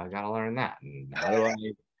 well, now I got to learn that. And how do I?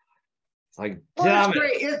 It's like, well, it's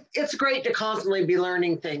great. It's great to constantly be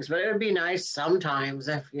learning things, but it would be nice sometimes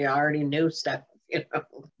if you already knew stuff, you know.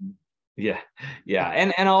 Yeah.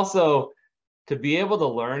 And also to be able to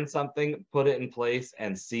learn something, put it in place,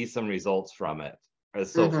 and see some results from it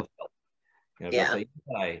is so fulfilling. You know, just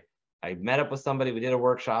like I met up with somebody, we did a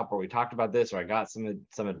workshop, or we talked about this, or I got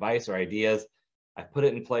some advice or ideas. I put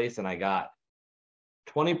it in place, and I got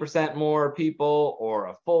 20% more people, or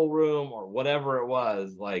a full room, or whatever it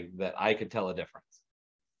was, like that I could tell a difference.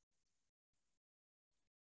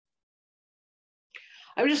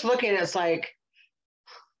 I'm just looking. It's like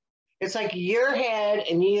your head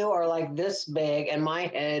and you are like this big, and my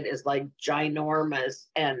head is like ginormous.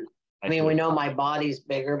 And I mean, we know my body's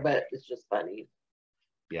bigger, but it's just funny.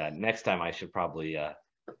 Yeah, next time I should probably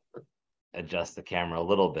adjust the camera a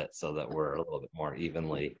little bit so that we're a little bit more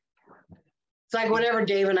evenly. It's like whenever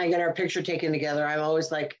Dave and I get our picture taken together, I'm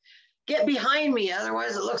always like, get behind me.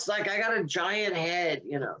 Otherwise, it looks like I got a giant head,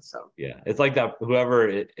 you know. So yeah, it's like that whoever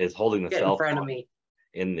is holding the cell phone in front of me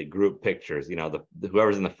in the group pictures, you know, the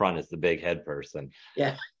whoever's in the front is the big head person.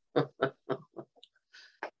 Yeah.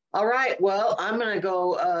 All right. Well, I'm going to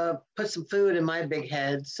go put some food in my big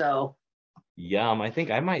head. So. Yum. I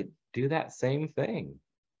think I might do that same thing.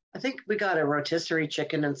 I think we got a rotisserie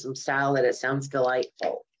chicken and some salad. It sounds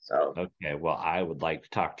delightful. So. Okay. Well, I would like to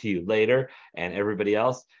talk to you later, and everybody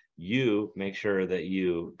else, you make sure that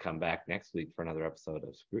you come back next week for another episode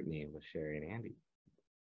of Scrutiny with Cheri and Andy.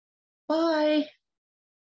 Bye.